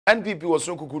NPP was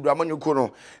so kukudu amanyoko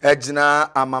no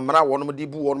ejina amamra wonum di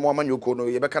bu wonum amanyoko no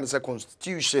ye be kan say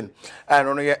constitution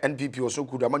and no ye NPP was so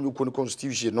kukudu amanyoko no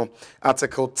constitution no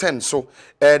article 10 so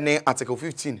any article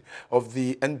 15 of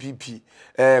the NPP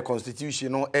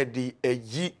constitution no e di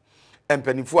eyi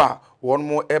empanifo a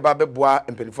wonum eba beboa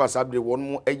empanifo asabre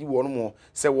wonum eyi wonum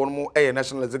say wonum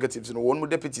national executives no wonum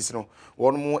deputies no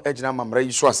wonum ejina amamra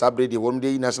yi so asabre de wonum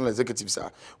de national executives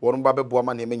a wonum ba beboa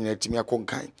ma na emenyina timi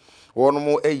akonkan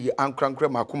wonomo eyi ankrankra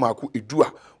maku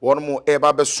edua wonomo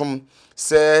eba besom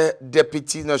se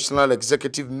deputy national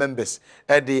executive members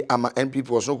ede ama NPP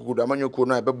was no kukudu amanyoko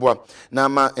no ebeboa na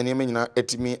ama eneme nyina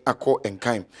etimi akọ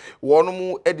enkan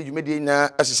wonomo ede dwumedi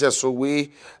nyina asese so we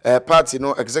party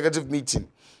no executive meeting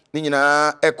ni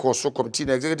nyina ekoso committee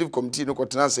na executive committee no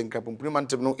kotena senka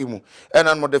pumprimantem no imu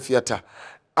ena no de theater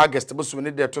August bosu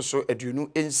ne de to so aduonu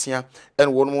ensia en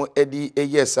wono edi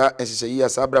eyesa enhyeyi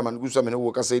asa abraman gusu amene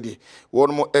wo kasa di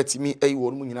wono etimi eyi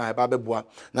wono nyina ha ba beboa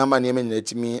na ma ne nyina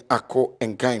etimi akọ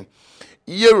enkan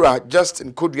Yera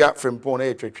Justin Kodua Frempon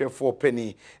etwetwe 4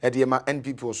 penny edi ma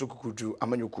NPP oso kukudu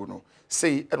amanyoko no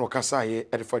sei en wakasa ye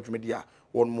edifa dwumedia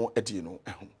wono edi no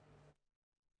ehu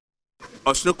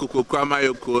Osno Kweku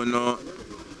amayoko no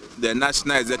the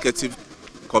National Executive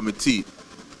Committee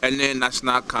any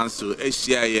National Council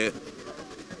HCIA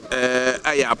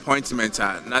appointment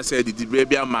na said the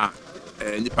Dibrebia ma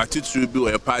the party to be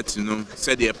a party no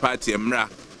said the party emra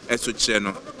eso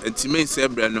cheno ntime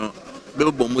sebre no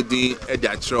bebo mudi e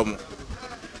dia chromo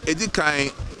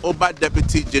edikan oba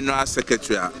deputy general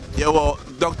secretary yewo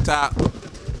Dr.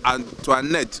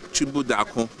 Antoinette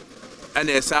Chibudako and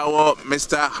esawo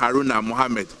Mr. Haruna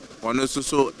Mohammed one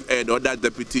so the other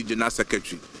deputy general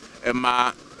secretary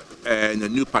Emma the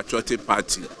New Patriotic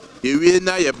Party. Yewe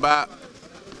na yeba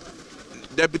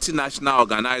deputy national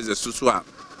organizer susua.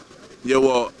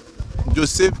 Yewo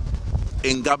Joseph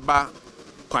Ngaba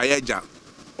Kwayeja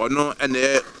ono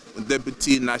ene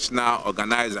deputy national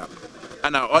organizer.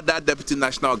 And our other deputy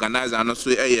national organizer and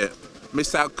also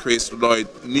Mr. Chris Lloyd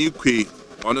Nikwe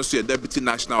ono so deputy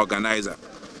national organizer.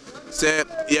 Say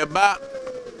yeba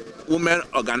women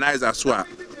organizer so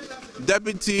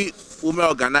deputy women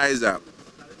organizer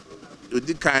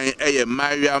Udikan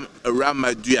Mariam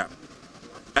Ramadua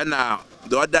and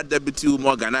the other deputy women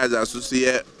organizer so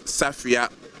Safia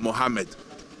Mohammed.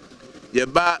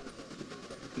 Yeba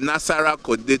Nasara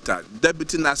Kodeta,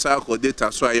 deputy Nasara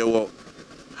Kodeta so yewo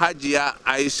Hajia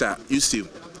Aisha Yusuf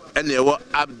and yewo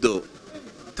Abdul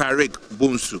Tariq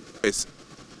Bunsu.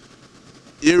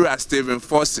 Ira Stephen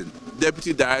Forson,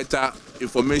 deputy director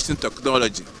information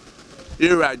technology.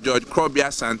 Ira George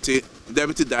Krobia Sante,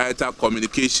 deputy director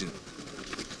communication.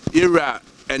 Ira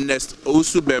Ernest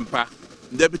Osubempa,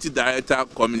 Deputy Director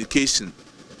Communication.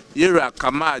 Ira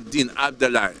Kamal Din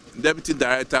Abdullah, Deputy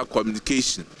Director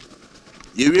Communication.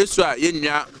 Yereswa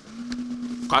Yenya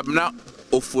Kabna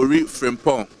Ofori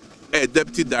Frempon,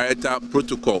 Deputy Director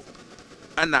Protocol.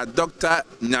 And Dr.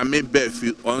 Nyame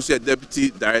Befi, also Deputy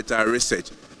Director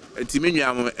Research. And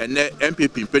Timinyam and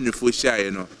MPP Penifo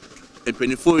Shayeno. And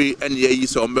Penifoi and Ye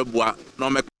so Mbebwa,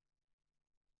 no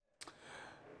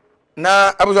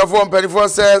na abusafo mpelifo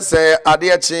se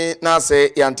ade achi na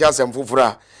se yanti asem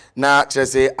fufura na kire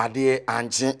se ade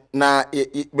anchi na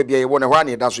bebia ye wona hwa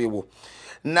ne da so yewo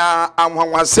na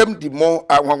anwanwasem di mo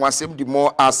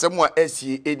asem a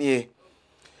asie enie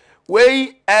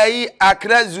wei ai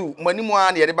akrazu manimu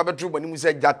a ne yede babetru manimu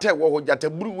se jate wo ho jate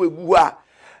buru wegu a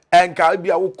enka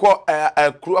bia wokọ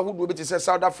akru ahodo beti se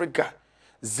South Africa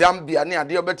Zambia ni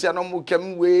ade obetia no mu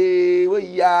kem we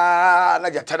ya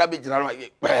na jatara be jina no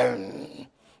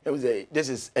this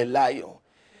is a lion.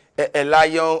 A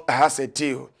lion has a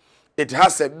tail. It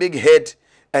has a big head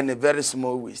and a very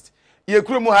small waist. Ye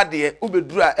kru mu hade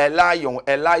ubedura a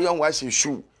lion was a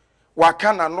shoe.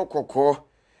 Wakana no kokọ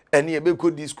ene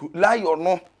ebeko disco lion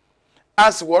no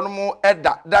as one mo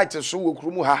eda that so wo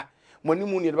kru mu ha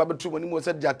monimu ni ba betu monimu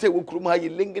se jate wo kru mu ha ye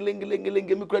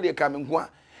lenge mi kra de ka me ho a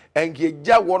enke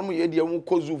ja wonum ye de mu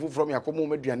kozu from yakomo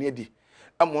maduane adi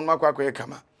amon makwa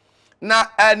kama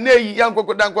na aneyi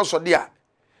yankokoda nkosode a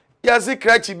yasi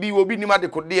krachi bi obi nima de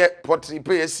kode potri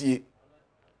pe asie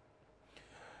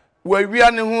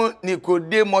wawia ne ho ni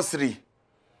kode mosri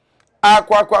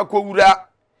Acquah kowura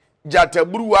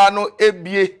jataburuwa no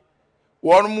ebie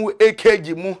wonum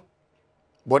ekeji mu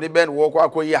body ben wo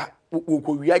kwakoya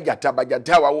wokowia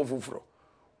jata wa wo fufuro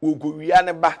wokowia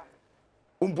ne ba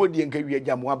umpodi enka wi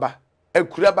agyamu aba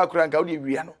akura ba kura nka wo de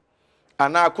wia no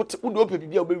ana akote wo de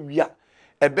opebibia wo be wia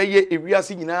ebeye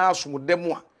ewiase nyina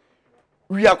asomdem a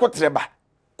wia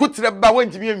kotreba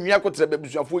wantimi enwia kotreba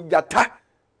busuafo jata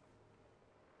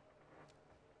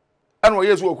ana wo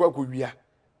yesu okwa ko wia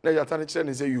na gyata no kyerɛ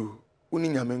ne sɛ yo woni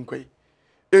nyame nkwai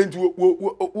enti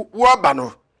wo aba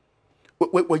no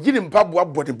wo yiri mpaboa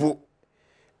bɔdebo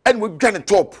ɛna wo dwa ne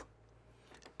top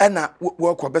ɛna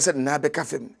wo kɔ bɛsɛ na bɛka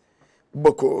fam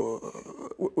boko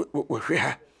wo hwɛ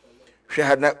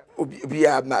ha na obi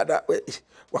a mada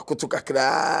wakoto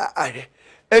kakra ahwɛ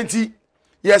enti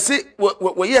yɛse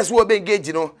wo yes wo be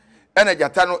engage no ɛna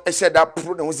gyata no ɛhyɛ da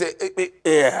pro na wo sɛ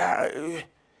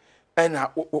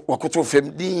ɛna wakoto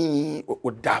fam din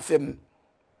wo da fam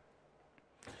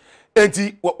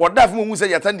enti wo da fam wo sɛ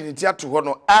gyata ne ti ato hɔ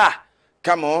no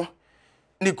come on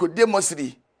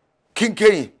Nicodemusri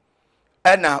kinken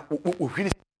ɛna wo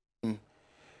hwiri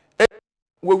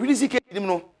wo hwiri si kenim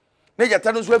no na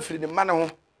gyata no so afiri ne ma ne ho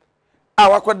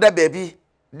wakoda baabi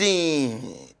din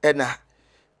ɛna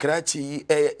krachi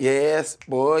yes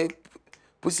boy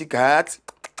pussycat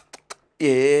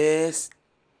yes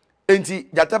enti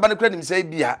gyata ba ne kra nim sɛ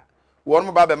bia won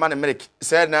mo ba be ma ne milk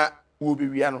sɛ na wo be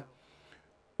wia no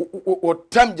o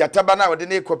tam gyata ba na wo de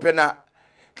ne kope na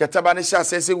gyata ba ne hya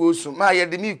sɛ wo su ma ye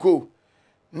de mi ko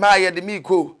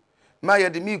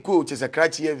che sɛ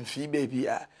krachi ye mfi baby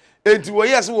a enti wo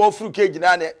yes wo furu cage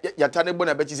na ne gyata ne bo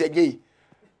na be chi sɛ gay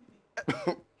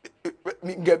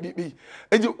mi gabi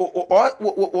enti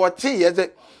o ti ye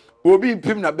sɛ obi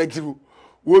pim na betiru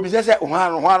wo bi sɛ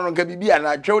hwano nka bibia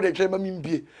na twɛw de twɛ ma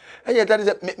mimpie ɛyɛ tade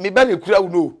sɛ me ba ne kura wo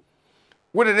no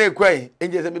wo de ne kwai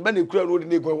ɛnje sɛ me ba ne kura wo de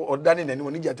ne kwai ɔdane nani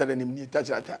woni gyata na nim ni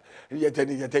tachata gyata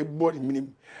ne gyata body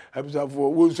minim abusafo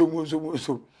wo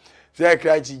nso sɛ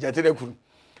krachi gyata na kunu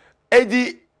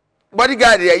edi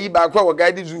bodyguard ya yi ba kwa wo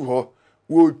guide zoo ho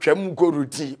wo twam ko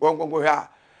ruti wonkonko ha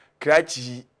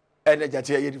krachi ɛna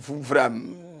gyata yɛ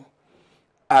fumfram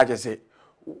a jese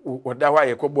oda wa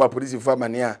ye kobo police for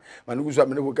mania manugu so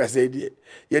amene ko kase die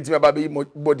yetima ba be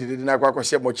body de na kwa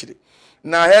hye mochire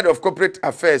na head of corporate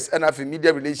affairs and of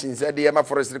media relations at the Yama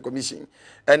Forestry Commission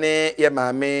ene ye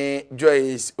maame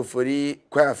Joyce Ofori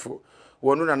Kwafo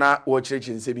wonu na wo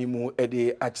chirechire nsemi mu e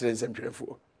de a chire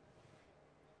nsempwerefo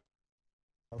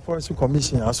Forestry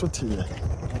Commission asoti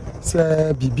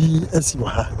se bibi esi wa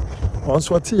ha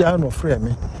onso ti ya no frɛ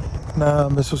me na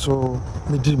mesoso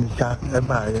medrimika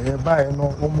eba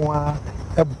no omo a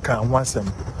ebuka wasem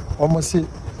omo si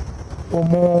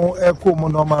omo eko mo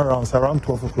normal rounds around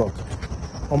 12 o'clock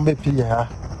omo be ha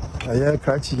aye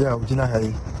krachi ya ojina ha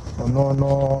yi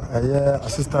no aye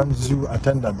assistant zoo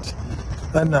attendant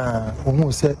na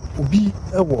ohu se obi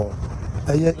ewo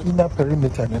aye inner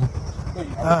perimeter nem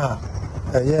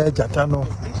aye jata no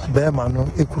be ma no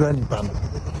ekura nipa no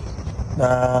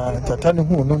na jata no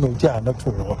hu no ji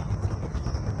anato ho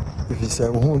if he say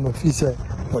who no fi say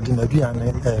ordinary an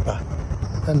eba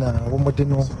na wo mode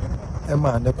no e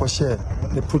ma ne ko share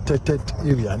the protected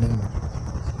area ne no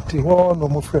ti ho no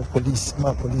mo frɛ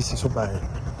police so bae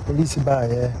police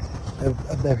bae e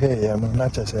be ya no na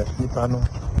chese nipa no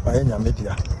ba nya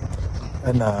media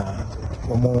na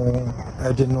wo mo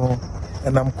e de no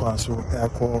enam kwa so e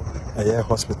ko eye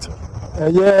hospital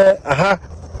aha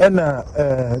na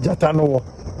jata no wo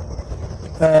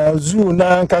zoo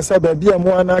na nkasa bia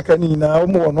mo anaka ni na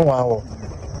mo no wa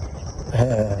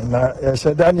na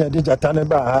shedani de jata ne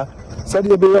ba ha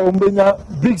sade be ya ombenya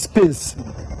big space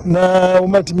na o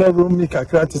matime room mi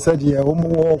kakra te sade ya o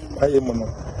mo kwaye mo no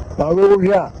ba we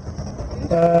hia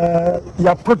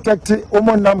ya protect o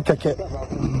mo nam keke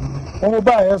o mo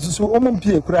ba ya so o mo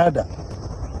mpie kura da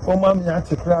o mo am ya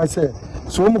te kura se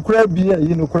so o mo kura bia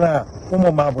yi no kura o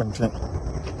mo ma bonten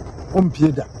o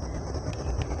mpie da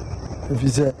if you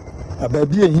say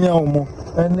ababi ehia omo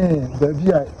ene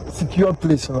baby a secure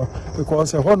place no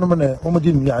because honom na omo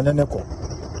di nnuane ne ko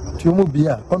ti omo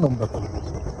bia honom be ko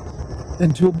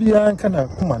enti obi an kana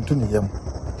kumanto ne yam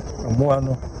omo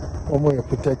ano omo ye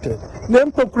protected ne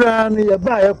mpokura ne ye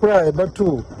ba ye kura ye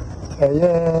beto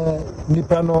eye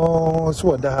nipa no so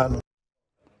oda ha no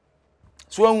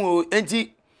so anwo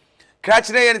enti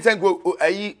krachire ye ne tanko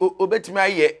ayi obetimi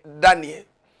aye Daniel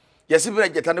yesibira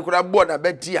jeta ne kura board na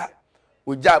betia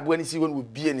oja abo ani si won wo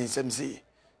bie ne nsem se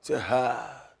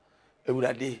ha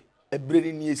ewurade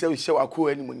ebre ni se hye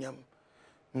Acquah ani munyam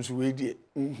nso we die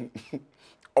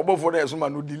obofo na esoma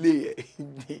no delay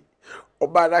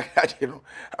oba na kaje no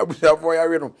abusafo ya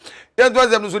we no yenzo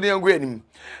azem so ne yango anim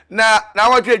na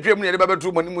watwetwe mu ne ba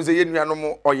betu mo ni mu se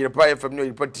yenuanom oyerepa FM ne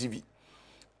oyerepa TV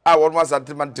a won ma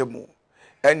santimantemu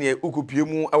ene ukupie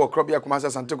mu awo krobia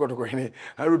komasa sante kodoko hene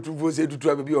arotu fo se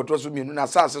tutu ababi otoso mienu na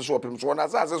asase so opem so na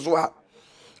asase so ha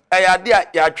ayade a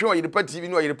ya twe oyerepa TV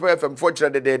ne oyerepa FM fo kire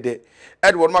de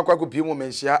ed won ma kwakopie mu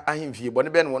menhia ahemfie bone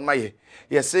be ne won ma ye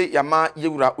yese yama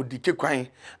yewura odike kwan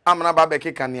amana ba be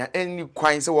keka ne eni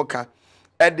kwan se woka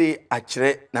ede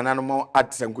akyere nananom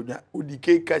atsenkonya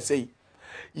odike ka sei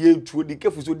ye tu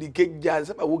odike fu so odike gya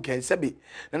seba wo kan sebe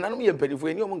nananom ye mpanifo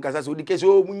eni om nkasa so odike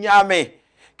so munyame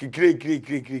kikire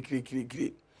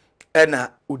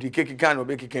ena odike kika na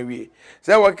obekika wie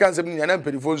se wo kan sebe nyana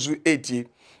mpanifo nso etie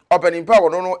opening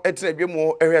power no etena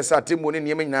dwemu ehwe atemu ne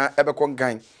niam nyina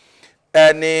ebekonkan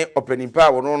ene opening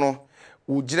power no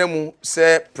ugire mu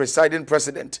se presiding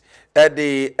president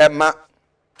ede ema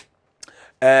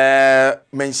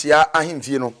mensia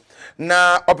ahimfie no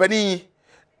na opani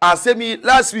asemi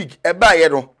last week ebaye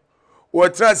no wo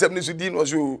transem ni sudi no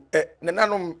so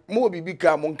nananom mo bibi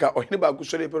ka mo nka ohene ba ku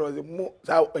sore pero mo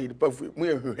sa ohene pafu mo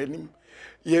yehwenim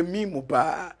yemi mo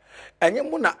ba enye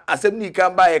mo na asem ni ka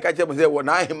baye ka che mo se wo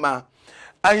na ahima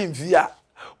ahimfie a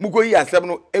mugo yi asem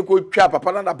no ekotwa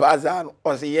papa na baza no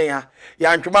o se yen ha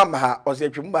ya ntwema ma ha o se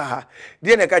twemba ha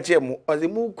de na ka che mo o se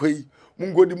mu koi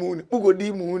mugodi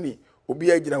mu ni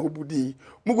obi agina hobudi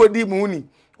mugodi mu ni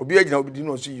obi agina hobudi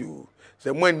no so you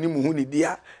se mo ani mu hu ni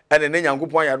dia ene ne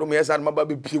nyankopon ayadom yesa no maba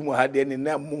bepie mu ha de ne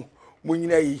na mu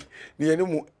nyina yi ne ye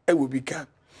mu ewo bika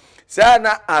sa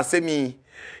na asemi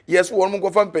yes won mu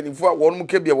ko fa mpanifo a won mu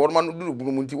kebia won ma no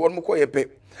durubunu mu nti won mu ko yepe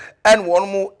en won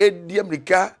mu edi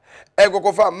amerika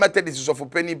egoko fa Methodist of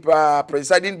Penipa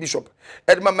presiding bishop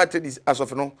Edma Methodist as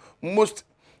of no most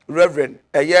reverend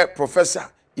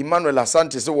professor Emmanuel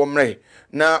Asante se womre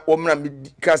na womra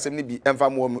kasem ni bi emfa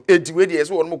mo mu enti we de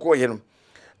se won mo ko ye no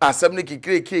asem ni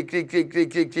kikire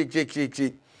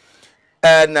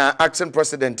na acting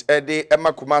president de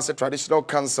Emma Kumase traditional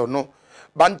council no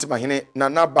bantima hene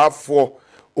na bafo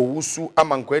owusu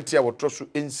amankwati a wotroso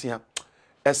ensia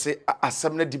ese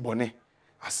asem na dibone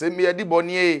asem ya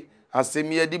dibone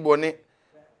asem ya dibone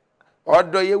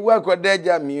odo ye wu akoda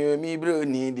ja mi bro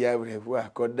ni dia brefu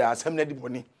akoda asem na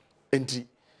dibone enti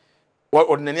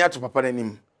ordinary atu papa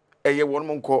nanim eye won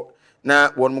mo nko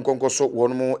na won mo konko so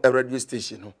won mo radio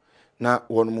station no na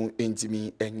won mo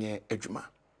entimi enye adwuma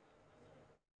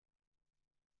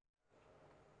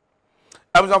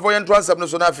amzafo yen transab no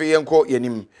so na afi yenko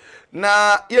yenim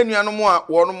na yenuanom a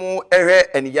won mo ehwe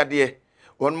eniyade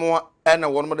won mo ena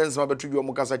won mo den sama betu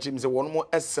mo kasa chim se won mo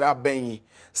esra aban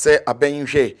se aban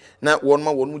hwe na won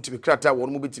ma won mo tibi krata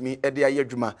won mo betimi ede aye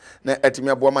adwuma na etimi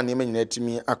aboama ne nyina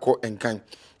etimi akọ enkan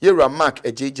Yera Mark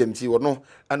ejejemti wono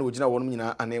ana ogina wonum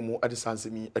nyina anemu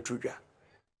adesansemi atrodwa.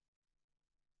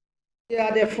 They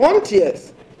are the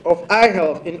frontiers of eye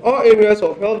health in all areas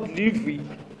of health delivery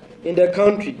in the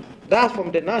country. That's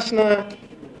from the national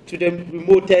to the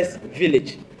remotest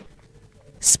village.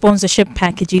 Sponsorship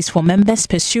packages for members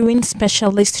pursuing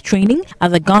specialist training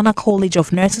at the Ghana College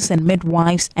of Nurses and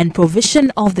Midwives and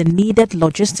provision of the needed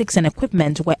logistics and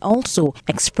equipment were also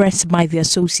expressed by the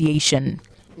association.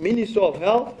 Ministry of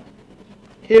Health,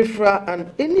 HIFRA,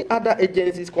 and any other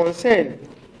agencies concerned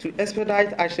to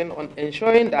expedite action on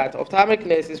ensuring that ophthalmic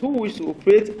nurses who wish to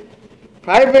operate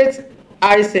private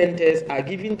eye centers are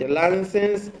given the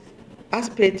license as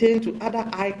pertain to other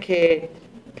eye care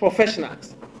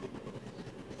professionals.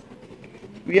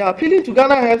 We are appealing to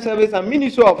Ghana Health Service and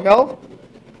Ministry of Health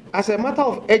as a matter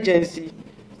of urgency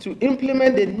to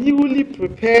implement the newly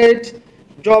prepared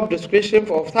job description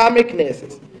for ophthalmic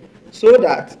nurses, so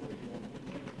that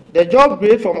the job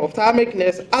grade from ophthalmic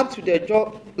nurse up to the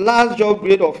last job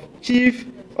grade of chief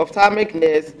ophthalmic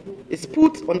nurse is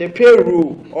put on the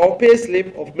payroll or pay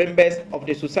slip of members of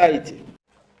the society.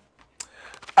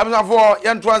 Amzafo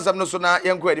yan transam no so na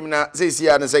yanko edim na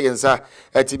seisia ne seyensa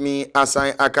etimi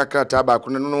asan akakrata ba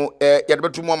kuno no yade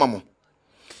betu mo mamo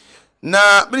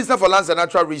na Minister for Lands and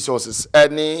Natural Resources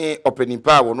any opening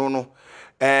power no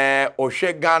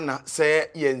ohwe Ghana se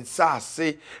yensa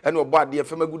ase ene obo ade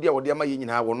efemagudi a wode ama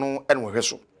yenyina wo no ene wohwe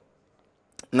so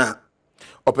na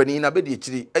opening na be de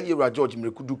chiri ene Yewura George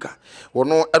Mrekuduka wo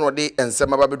no ene wode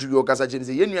ensema ba betu yo kasa chiri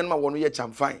se yenuan ma wo no ye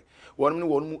chamfan wonum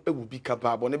wonum ewubi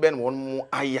kapa bo ne be ne wonum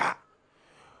aya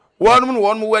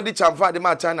wonum wedi chamfa de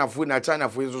ma China fu na China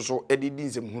fu so so edidi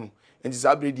nsem hunu enti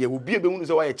sa bredi ewubi be hunu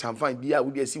se wa ye chamfa bi a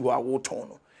wodi asi ho awo ton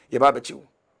no ye ba bechi wo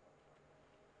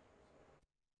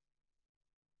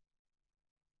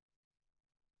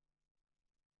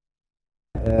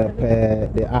per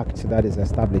the act that is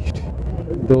established,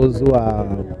 those who are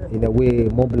in a way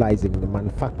mobilizing the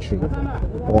manufacturing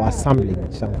or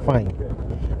assembling shall fine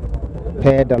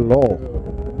per the law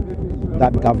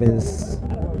that governs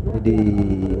the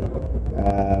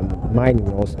mining,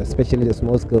 or especially the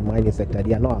small-scale mining sector.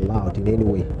 They are not allowed in any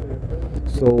way.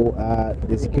 So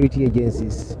the security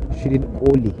agencies shouldn't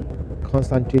only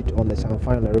concentrate on the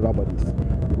champagne and the river bodies.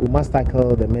 We must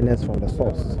tackle the menace from the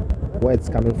source, where it's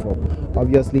coming from.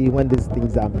 Obviously, when these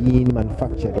things are being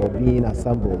manufactured or being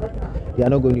assembled, they are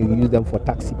not going to use them for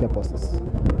taxi purposes.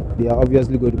 They are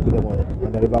obviously going to put them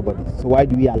on the river body. So why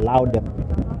do we allow them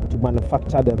to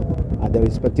manufacture them at the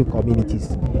respective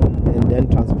communities and then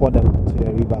transport them to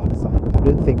the river side? I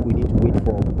don't think we need to wait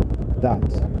for that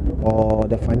or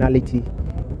the finality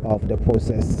of the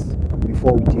process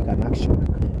before we take an action.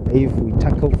 If we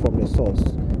tackle from the source,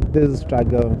 this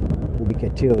struggle will be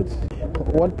curtailed.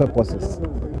 What purposes?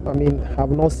 I mean, I have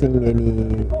not seen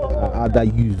any other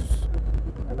use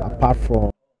apart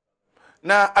from.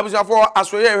 Now, I was for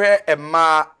Asway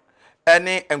Emma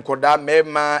any encoda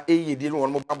mema eyidi no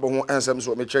won mo babo ho ansem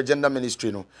so me gender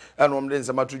ministry no and won den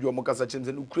sama tuju mo kasa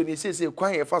chimse no Ukraine sese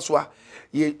kwan ye fa so a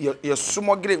ye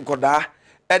somogre encoda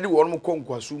e de won mo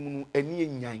konkwaso mu no ani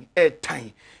enyan e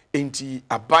tan enti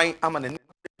aban ama na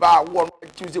ba won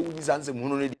chimse wudi sansem hu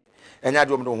no ne enya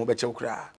de won ho be chew kra